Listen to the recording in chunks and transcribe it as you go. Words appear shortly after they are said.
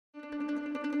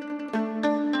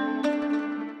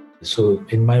So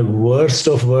in my worst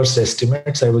of worst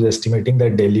estimates, I was estimating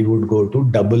that Delhi would go to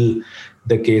double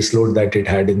the caseload that it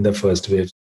had in the first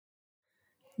wave.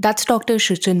 That's Dr.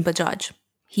 Shrichan Bajaj.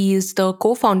 He is the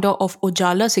co founder of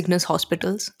Ujala Cygnus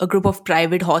Hospitals, a group of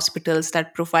private hospitals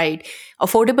that provide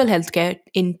affordable healthcare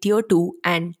in Tier 2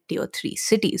 and Tier 3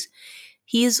 cities.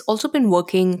 He's also been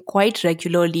working quite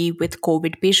regularly with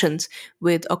COVID patients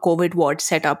with a COVID ward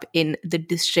set up in the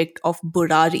district of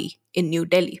Burari in New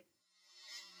Delhi.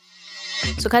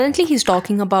 So currently, he's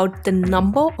talking about the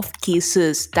number of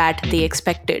cases that they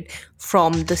expected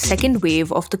from the second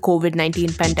wave of the COVID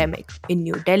 19 pandemic in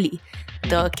New Delhi,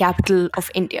 the capital of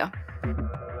India.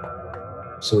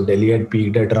 So Delhi had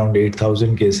peaked at around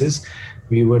 8,000 cases.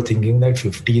 We were thinking that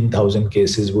 15,000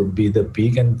 cases would be the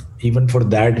peak. And even for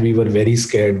that, we were very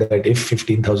scared that if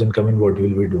 15,000 come in, what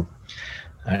will we do?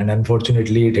 And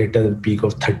unfortunately, it hit a peak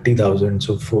of 30,000.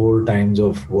 So four times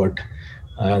of what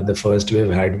the first wave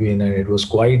had been. And it was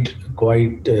quite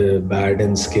bad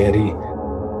and scary.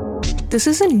 This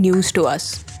isn't news to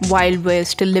us while we're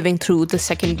still living through the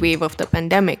second wave of the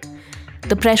pandemic.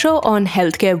 The pressure on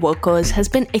healthcare workers has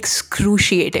been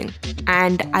excruciating,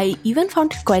 and I even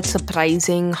found it quite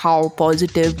surprising how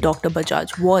positive Dr.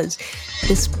 Bajaj was,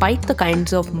 despite the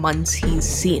kinds of months he's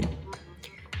seen.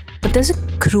 But there's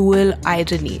a cruel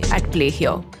irony at play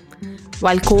here.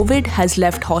 While COVID has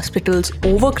left hospitals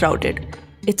overcrowded,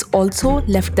 it's also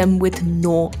left them with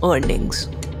no earnings.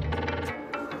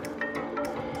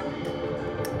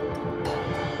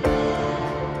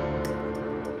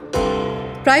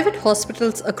 Private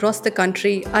hospitals across the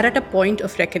country are at a point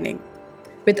of reckoning.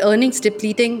 With earnings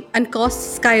depleting and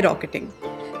costs skyrocketing,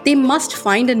 they must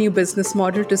find a new business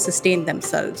model to sustain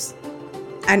themselves.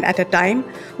 And at a time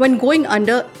when going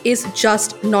under is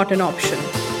just not an option.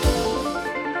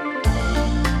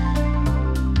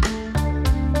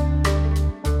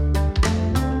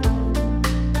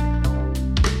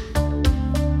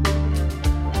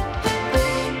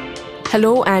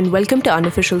 Hello and welcome to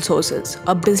Unofficial Sources,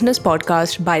 a business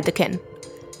podcast by The Ken.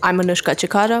 I'm Anushka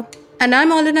Chikara. And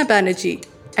I'm Alina Banerjee,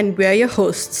 and we're your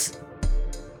hosts.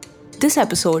 This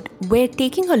episode, we're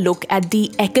taking a look at the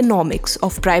economics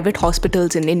of private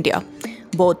hospitals in India,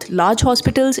 both large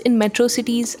hospitals in metro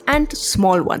cities and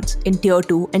small ones in Tier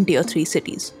 2 and Tier 3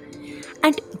 cities.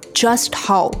 And just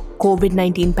how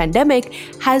COVID-19 pandemic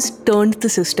has turned the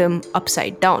system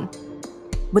upside down.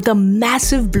 With a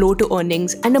massive blow to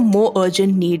earnings and a more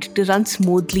urgent need to run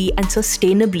smoothly and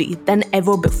sustainably than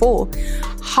ever before,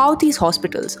 how these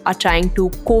hospitals are trying to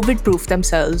COVID-proof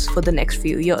themselves for the next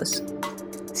few years.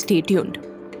 Stay tuned.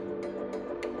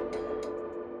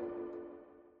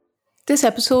 This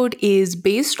episode is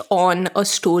based on a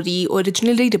story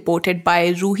originally reported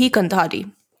by Ruhi Kandhari,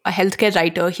 a healthcare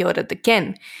writer here at the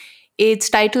Ken. It's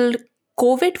titled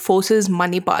COVID forces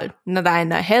Manipal,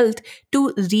 Narayana Health,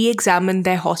 to re-examine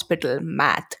their hospital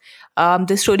math.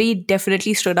 The story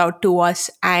definitely stood out to us,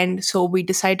 and so we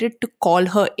decided to call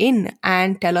her in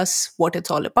and tell us what it's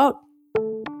all about.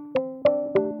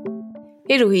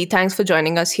 Hey Ruhi, thanks for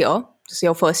joining us here. This is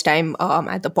your first time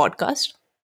at the podcast.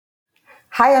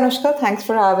 Hi Anushka, thanks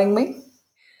for having me.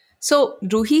 So,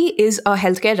 Ruhi is a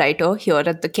healthcare writer here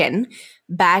at the Ken.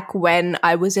 Back when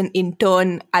I was an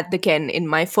intern at the Ken in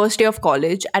my first year of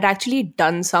college, I'd actually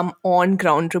done some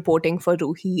on-ground reporting for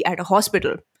Ruhi at a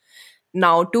hospital.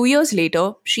 Now, 2 years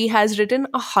later, she has written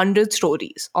 100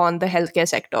 stories on the healthcare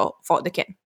sector for the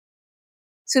Ken.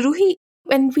 So, Ruhi,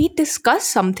 when we discuss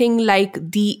something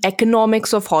like the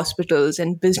economics of hospitals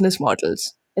and business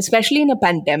models, especially in a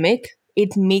pandemic,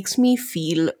 it makes me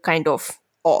feel kind of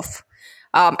off.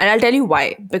 And I'll tell you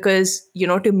why. Because,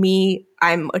 to me,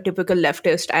 I'm a typical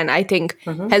leftist and I think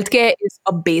healthcare is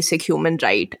a basic human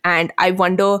right. And I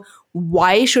wonder,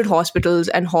 why should hospitals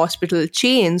and hospital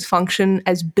chains function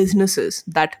as businesses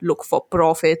that look for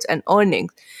profits and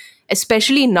earnings?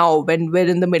 Especially now when we're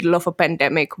in the middle of a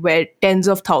pandemic where tens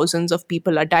of thousands of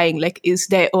people are dying. Like, is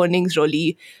their earnings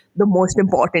really the most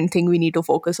important thing we need to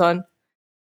focus on?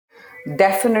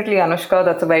 Definitely, Anushka,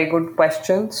 that's a very good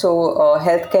question. So,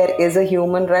 healthcare is a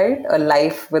human right. A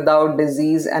life without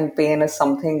disease and pain is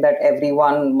something that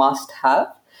everyone must have.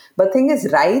 But thing is,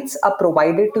 rights are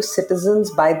provided to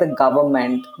citizens by the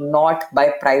government, not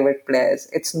by private players.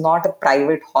 It's not a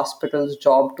private hospital's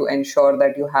job to ensure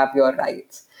that you have your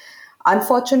rights.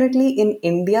 Unfortunately, in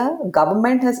India,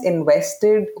 government has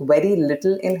invested very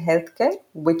little in healthcare,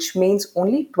 which means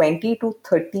only 20 to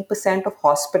 30% of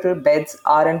hospital beds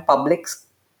are in public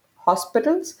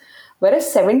hospitals,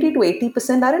 whereas 70 to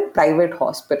 80% are in private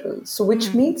hospitals. So,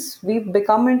 which means we've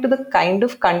become into the kind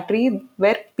of country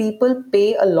where people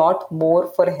pay a lot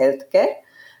more for healthcare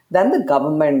than the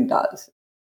government does.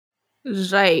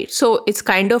 Right. So it's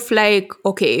kind of like,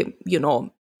 okay,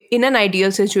 in an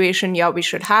ideal situation, yeah, we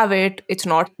should have it. It's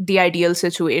not the ideal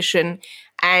situation.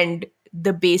 And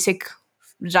the basic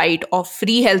right of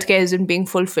free healthcare isn't being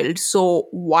fulfilled. So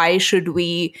why should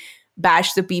we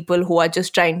bash the people who are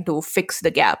just trying to fix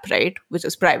the gap, right? Which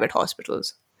is private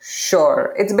hospitals.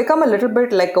 Sure. It's become a little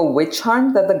bit like a witch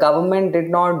hunt that the government did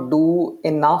not do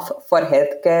enough for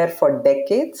healthcare for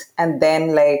decades. And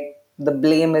then, like, the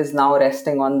blame is now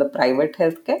resting on the private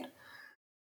healthcare.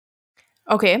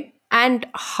 Okay. And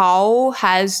how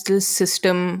has this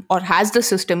system or has the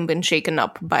system been shaken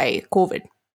up by COVID?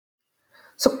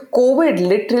 So, COVID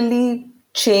literally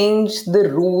changed the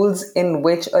rules in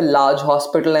which a large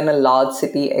hospital in a large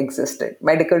city existed.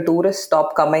 Medical tourists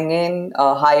stopped coming in,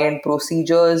 high end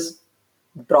procedures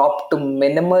dropped to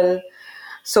minimal.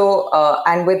 So,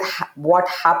 and with what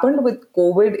happened with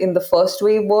COVID in the first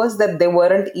wave was that there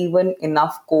weren't even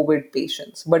enough COVID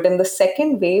patients. But in the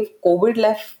second wave, COVID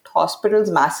left hospitals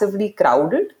massively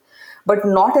crowded, but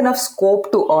not enough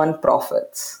scope to earn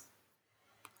profits.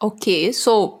 Okay,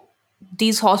 so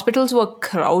these hospitals were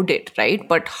crowded, right?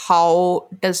 But how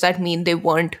does that mean they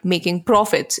weren't making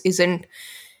profits?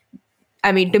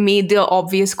 I mean, to me, the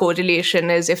obvious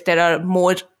correlation is if there are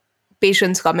more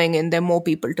patients coming in, there are more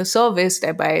people to service,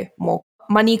 thereby more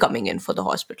money coming in for the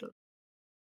hospital.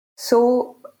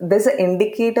 So there's an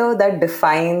indicator that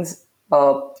defines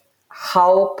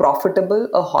how profitable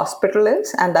a hospital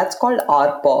is, and that's called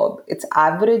RPOB. It's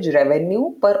average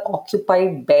revenue per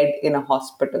occupied bed in a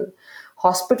hospital.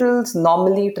 Hospitals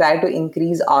normally try to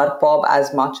increase RPOB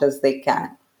as much as they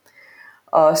can.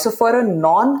 So, for a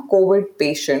non COVID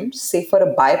patient, say for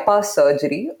a bypass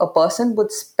surgery, a person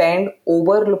would spend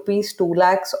over rupees 2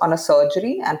 lakhs on a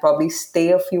surgery and probably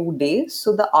stay a few days.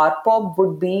 So, the RPOB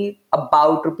would be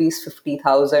about rupees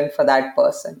 50,000 for that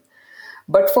person.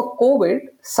 But for COVID,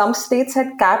 some states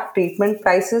had capped treatment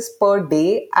prices per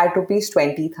day at rupees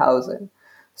 20,000.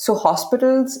 So,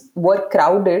 hospitals were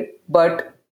crowded,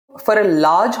 but for a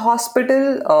large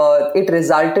hospital, it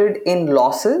resulted in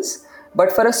losses.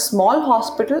 But for a small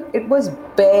hospital, it was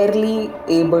barely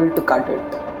able to cut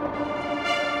it.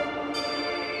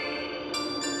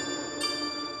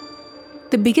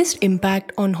 The biggest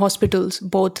impact on hospitals,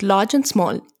 both large and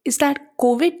small, is that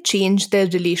COVID changed their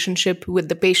relationship with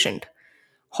the patient.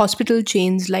 Hospital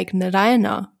chains like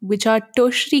Narayana, which are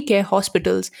tertiary care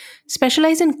hospitals,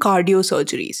 specialize in cardio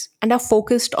surgeries and are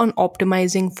focused on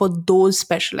optimizing for those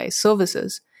specialized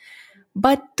services.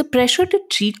 But the pressure to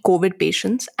treat COVID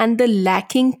patients and the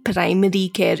lacking primary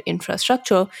care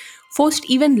infrastructure forced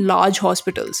even large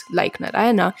hospitals like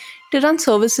Narayana to run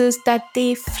services that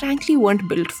they frankly weren't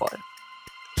built for.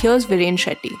 Here's Viren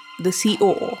Shetty, the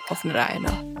COO of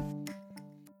Narayana.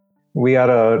 We are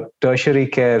a tertiary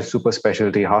care super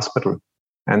specialty hospital.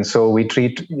 And so we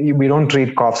don't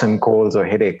treat coughs and colds or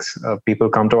headaches. People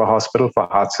come to our hospital for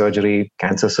heart surgery,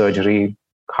 cancer surgery,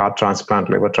 heart transplant,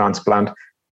 liver transplant,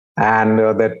 and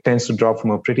that tends to drop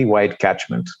from a pretty wide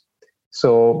catchment.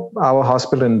 So our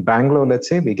hospital in Bangalore, let's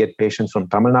say, we get patients from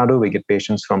Tamil Nadu, we get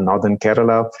patients from northern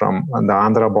Kerala, from on the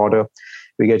Andhra border.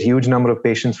 We get huge number of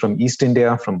patients from East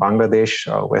India, from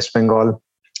Bangladesh, West Bengal,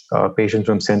 patients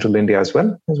from Central India as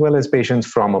well as patients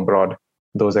from abroad,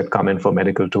 those that come in for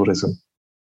medical tourism.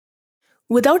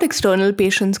 Without external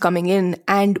patients coming in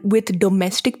and with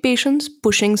domestic patients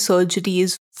pushing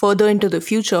surgeries further into the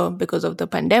future because of the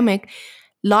pandemic,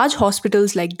 large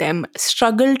hospitals like them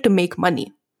struggle to make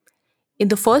money. In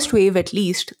the first wave, at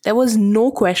least, there was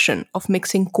no question of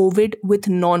mixing COVID with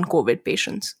non-COVID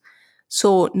patients.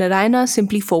 So Narayana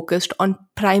simply focused on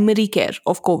primary care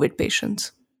of COVID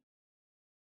patients.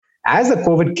 As the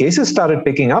COVID cases started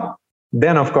picking up,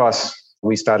 then of course,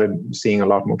 we started seeing a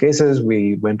lot more cases.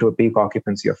 We went to a peak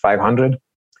occupancy of 500.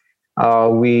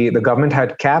 The government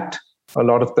had capped a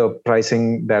lot of the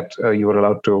pricing that you were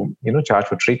allowed to, charge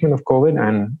for treatment of COVID,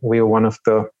 and we were one of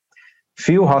the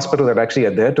few hospitals that actually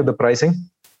adhered to the pricing,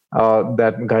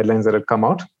 that guidelines that had come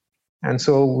out. And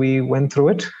so we went through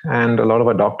it, and a lot of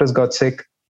our doctors got sick.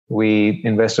 We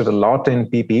invested a lot in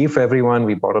PPE for everyone.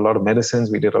 We bought a lot of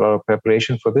medicines. We did a lot of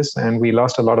preparation for this, and we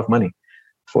lost a lot of money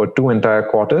for 2 entire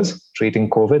quarters treating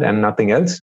COVID and nothing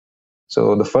else.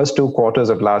 So the first 2 quarters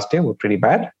of last year were pretty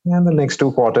bad. And the next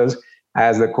 2 quarters,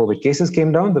 as the COVID cases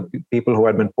came down, the people who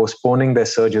had been postponing their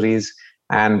surgeries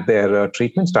and their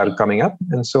treatment started coming up.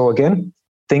 And so again,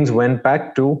 things went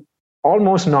back to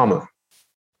almost normal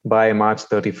by March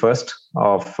 31st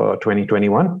of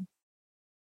 2021.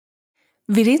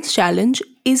 Viren's challenge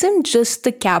isn't just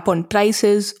the cap on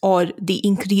prices or the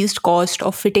increased cost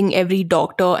of fitting every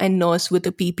doctor and nurse with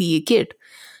a PPE kit.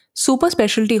 Super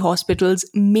specialty hospitals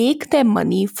make their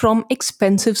money from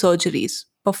expensive surgeries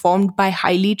performed by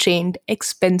highly trained,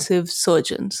 expensive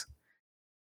surgeons.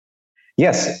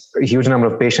 Yes, a huge number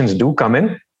of patients do come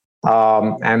in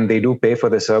and they do pay for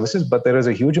the services, but there is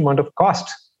a huge amount of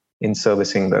cost in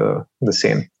servicing the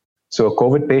same. So a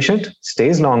COVID patient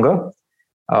stays longer,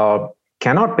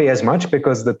 cannot pay as much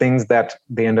because the things that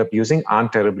they end up using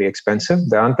aren't terribly expensive.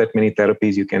 There aren't that many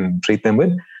therapies you can treat them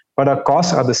with, but our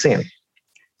costs are the same.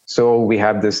 So we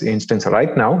have this instance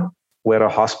right now where a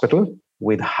hospital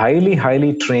with highly,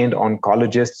 highly trained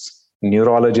oncologists,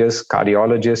 neurologists,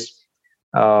 cardiologists,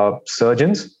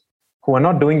 surgeons who are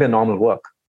not doing their normal work,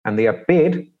 and they are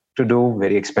paid to do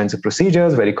very expensive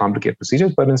procedures, very complicated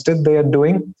procedures, but instead they are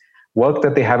doing work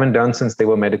that they haven't done since they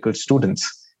were medical students,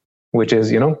 which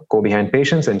is, go behind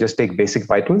patients and just take basic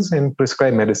vitals and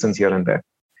prescribe medicines here and there.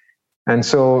 And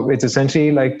so it's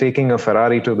essentially like taking a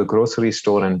Ferrari to the grocery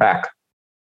store and back.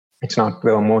 It's not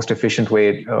the most efficient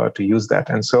way to use that.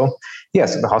 And so,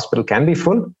 yes, the hospital can be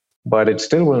full, but it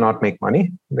still will not make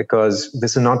money because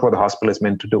this is not what the hospital is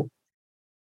meant to do.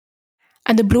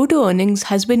 And the blow to earnings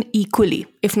has been equally,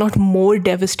 if not more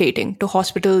devastating to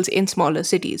hospitals in smaller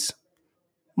cities.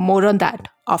 More on that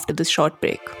after this short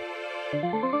break.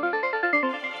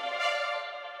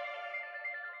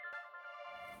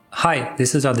 Hi,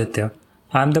 this is Aditya.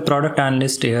 I'm the product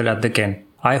analyst here at the Ken.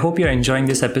 I hope you're enjoying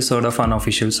this episode of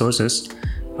Unofficial Sources.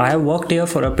 I have worked here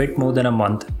for a bit more than a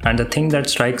month, and the thing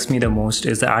that strikes me the most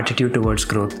is the attitude towards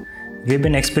growth. We've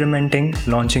been experimenting,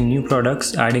 launching new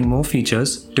products, adding more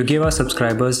features to give our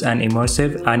subscribers an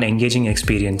immersive and engaging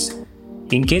experience.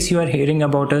 In case you are hearing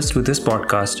about us through this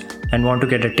podcast and want to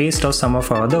get a taste of some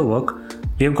of our other work,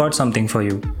 we've got something for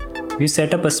you. We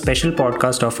set up a special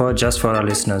podcast offer just for our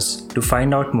listeners. To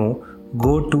find out more,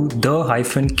 go to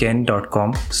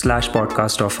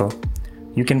the-ken.com/podcast offer.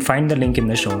 You can find the link in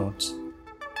the show notes.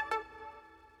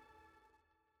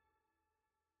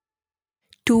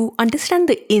 To understand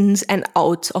the ins and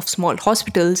outs of small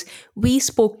hospitals, we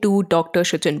spoke to Dr.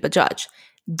 Sachin Bajaj,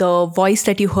 the voice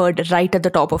that you heard right at the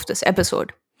top of this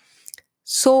episode.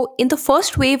 So, in the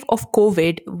first wave of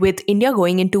COVID, with India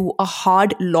going into a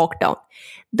hard lockdown,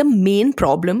 the main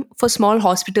problem for small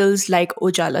hospitals like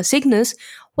Ujala Cignus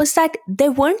was that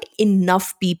there weren't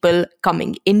enough people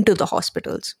coming into the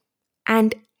hospitals.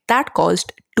 And that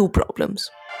caused two problems.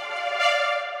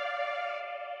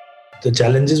 The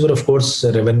challenges were, of course,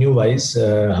 revenue-wise,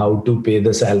 how to pay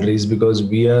the salaries, because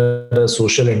we are a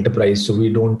social enterprise, so we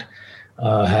don't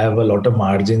have a lot of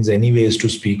margins anyways to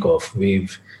speak of.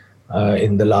 We've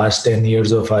in the last 10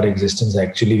 years of our existence,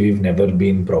 actually, we've never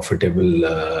been profitable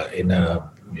in a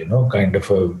kind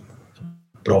of a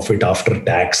profit after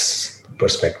tax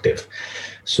perspective.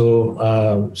 So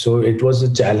it was a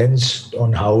challenge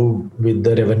on how, with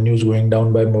the revenues going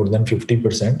down by more than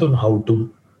 50%, on how to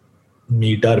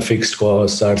meet our fixed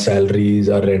costs, our salaries,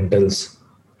 our rentals.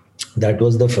 That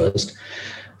was the first.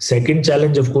 Second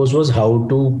challenge, of course, was how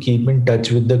to keep in touch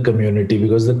with the community,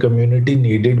 because the community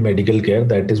needed medical care.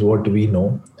 That is what we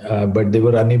know. But they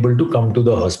were unable to come to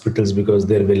the hospitals because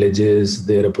their villages,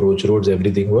 their approach roads,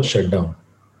 everything was shut down.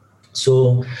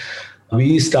 So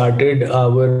we started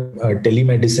our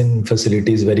telemedicine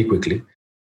facilities very quickly.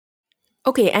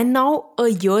 Okay, and now a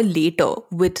year later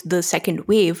with the second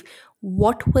wave,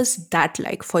 what was that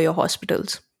like for your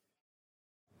hospitals?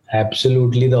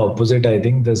 Absolutely the opposite. I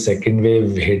think the second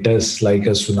wave hit us like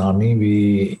a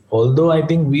tsunami. Although I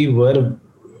think we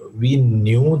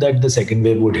knew that the second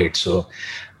wave would hit. So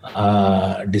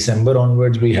December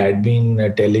onwards, we had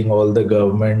been telling all the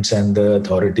governments and the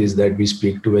authorities that we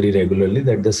speak to very regularly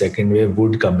that the second wave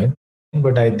would come in.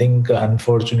 But I think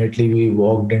unfortunately we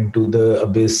walked into the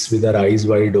abyss with our eyes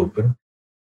wide open.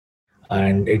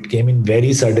 And it came in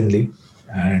very suddenly,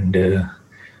 and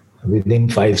within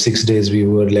 5-6 days we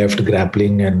were left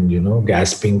grappling and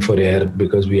gasping for air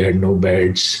because we had no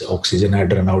beds, oxygen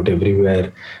had run out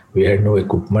everywhere, we had no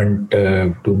equipment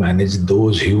to manage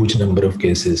those huge number of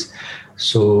cases.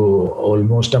 So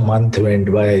almost a month went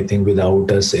by, I think,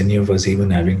 without any of us even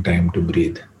having time to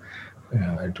breathe.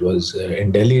 It was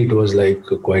in Delhi, it was like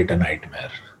quite a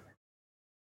nightmare.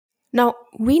 Now,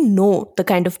 we know the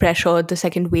kind of pressure the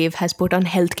second wave has put on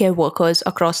healthcare workers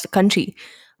across the country,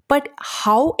 but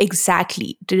how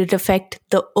exactly did it affect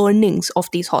the earnings of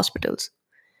these hospitals?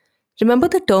 Remember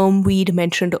the term we'd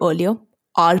mentioned earlier,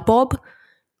 RPOB?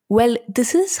 Well,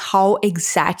 this is how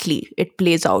exactly it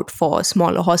plays out for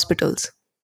smaller hospitals.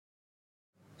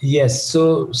 Yes.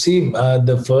 So, see,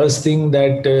 the first thing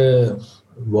that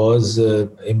was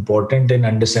important in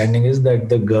understanding is that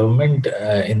the government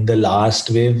in the last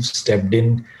wave stepped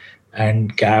in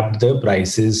and capped the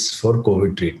prices for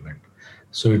COVID treatment.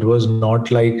 So it was not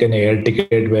like an air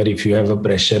ticket where if you have a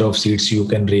pressure of seats, you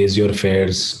can raise your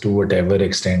fares to whatever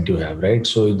extent you have, right?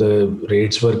 So the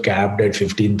rates were capped at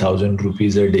 15,000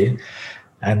 rupees a day.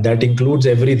 And that includes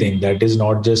everything. That is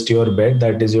not just your bed,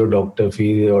 that is your doctor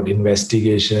fee, your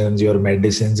investigations, your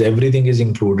medicines, everything is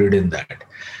included in that.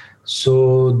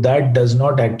 So that does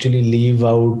not actually leave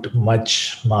out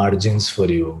much margins for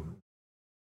you.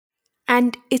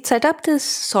 And it set up this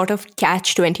sort of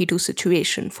catch-22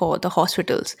 situation for the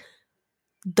hospitals.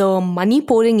 The money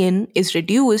pouring in is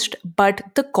reduced, but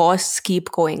the costs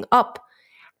keep going up.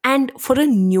 And for a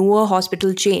newer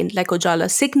hospital chain like Ujala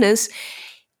Cignus,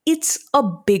 it's a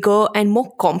bigger and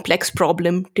more complex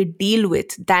problem to deal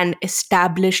with than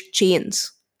established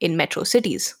chains in metro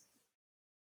cities.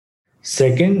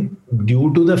 Second,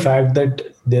 due to the fact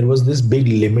that there was this big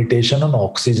limitation on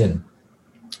oxygen,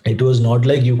 it was not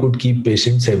like you could keep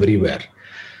patients everywhere.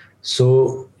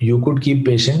 So you could keep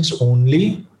patients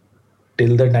only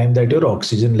till the time that your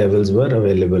oxygen levels were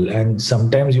available. And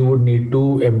sometimes you would need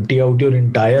to empty out your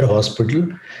entire hospital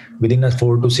within a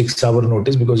 4 to 6 hour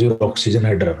notice because your oxygen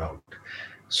had run out.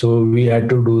 So we had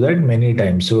to do that many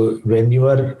times. So when you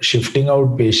are shifting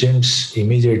out patients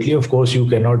immediately, of course, you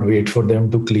cannot wait for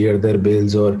them to clear their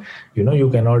bills, or, you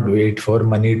cannot wait for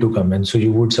money to come in. So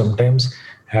you would sometimes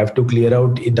have to clear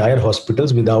out entire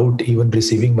hospitals without even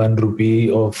receiving 1 rupee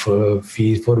of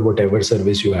fee for whatever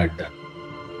service you had done.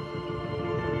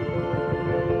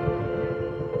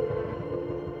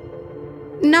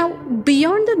 Now,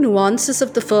 beyond the nuances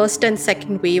of the first and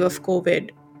second wave of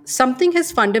COVID, something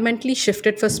has fundamentally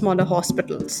shifted for smaller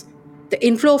hospitals: the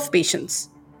inflow of patients.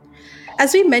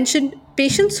 As we mentioned,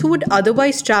 patients who would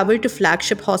otherwise travel to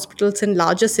flagship hospitals in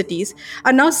larger cities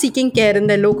are now seeking care in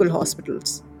their local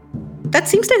hospitals. That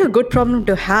seems like a good problem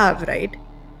to have, right?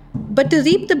 But to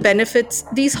reap the benefits,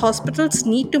 these hospitals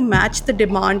need to match the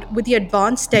demand with the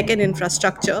advanced tech and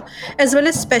infrastructure, as well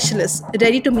as specialists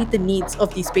ready to meet the needs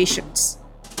of these patients.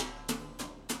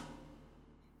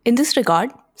 In this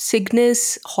regard,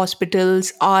 Cignus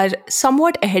hospitals are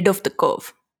somewhat ahead of the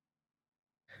curve.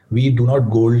 We do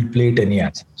not gold plate any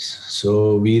assets.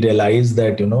 So we realize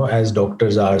that, as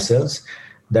doctors ourselves,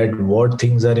 that what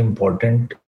things are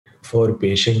important for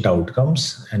patient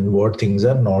outcomes and what things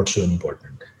are not so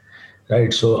important,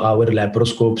 right? So our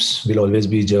laparoscopes will always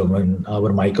be German.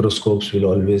 Our microscopes will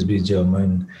always be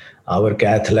German. Our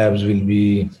cath labs will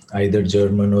be either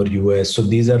German or US. So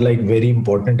these are like very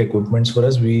important equipments for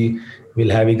us. We will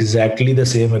have exactly the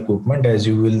same equipment as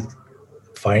you will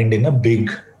find in a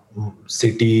big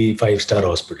city 5-star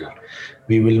hospital.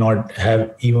 We will not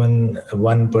have even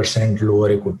 1% lower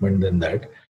equipment than that.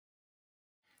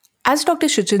 As Dr.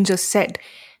 Srijan just said,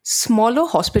 smaller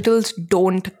hospitals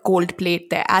don't gold plate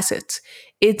their assets.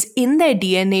 It's in their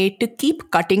DNA to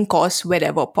keep cutting costs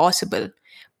wherever possible.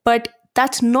 But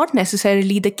that's not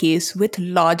necessarily the case with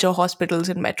larger hospitals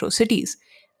in metro cities.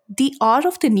 The hour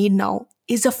of the need now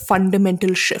is a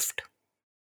fundamental shift.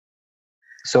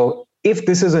 So if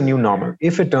this is a new normal,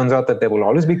 if it turns out that there will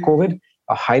always be COVID,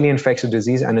 a highly infectious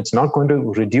disease, and it's not going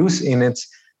to reduce in its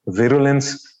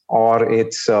virulence or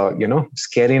its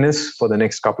scariness for the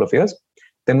next couple of years,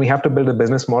 then we have to build a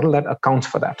business model that accounts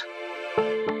for that.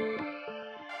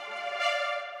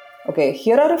 Okay,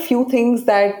 here are a few things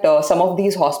that some of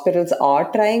these hospitals are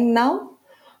trying now.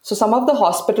 So some of the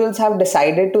hospitals have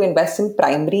decided to invest in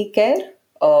primary care,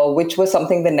 which was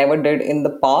something they never did in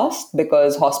the past,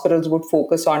 because hospitals would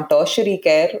focus on tertiary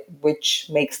care, which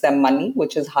makes them money,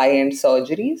 which is high-end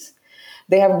surgeries.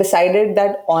 They have decided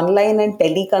that online and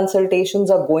teleconsultations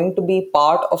are going to be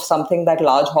part of something that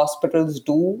large hospitals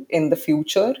do in the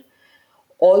future.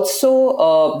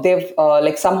 Also, they've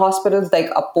like some hospitals like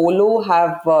Apollo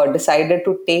have decided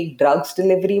to take drugs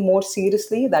delivery more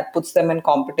seriously. That puts them in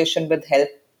competition with health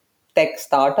tech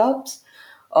startups.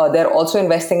 They're also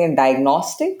investing in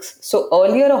diagnostics. So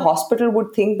earlier, a hospital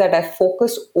would think that I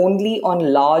focus only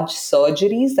on large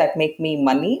surgeries that make me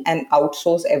money and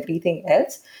outsource everything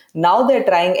else. Now they're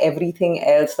trying everything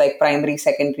else, like primary,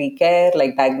 secondary care,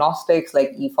 like diagnostics,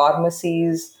 like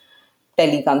e-pharmacies,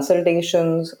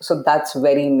 teleconsultations. So that's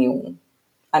very new,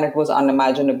 and it was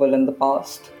unimaginable in the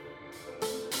past.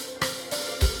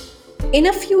 In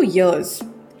a few years,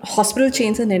 hospital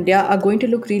chains in India are going to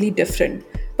look really different,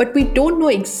 but we don't know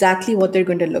exactly what they're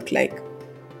going to look like.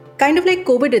 Kind of like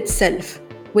COVID itself,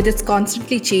 with its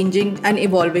constantly changing and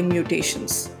evolving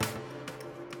mutations.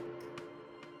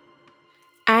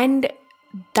 And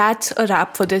that's a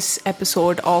wrap for this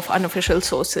episode of Unofficial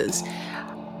Sources.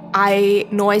 I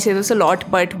know I say this a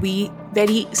lot, but we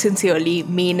very sincerely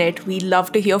mean it. We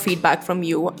love to hear feedback from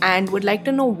you and would like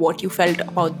to know what you felt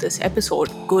about this episode,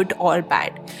 good or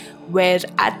bad. We're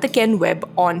at the Ken Web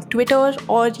on Twitter,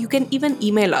 or you can even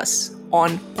email us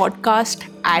on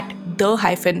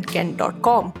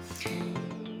podcast@the-ken.com.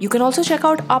 You can also check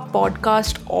out our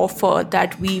podcast offer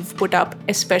that we've put up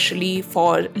especially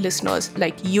for listeners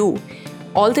like you.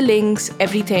 All the links,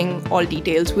 everything, all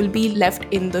details will be left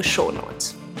in the show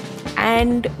notes.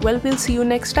 And well, we'll see you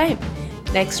next time,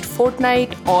 next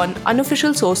fortnight on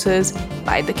Unofficial Sources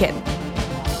by the Ken.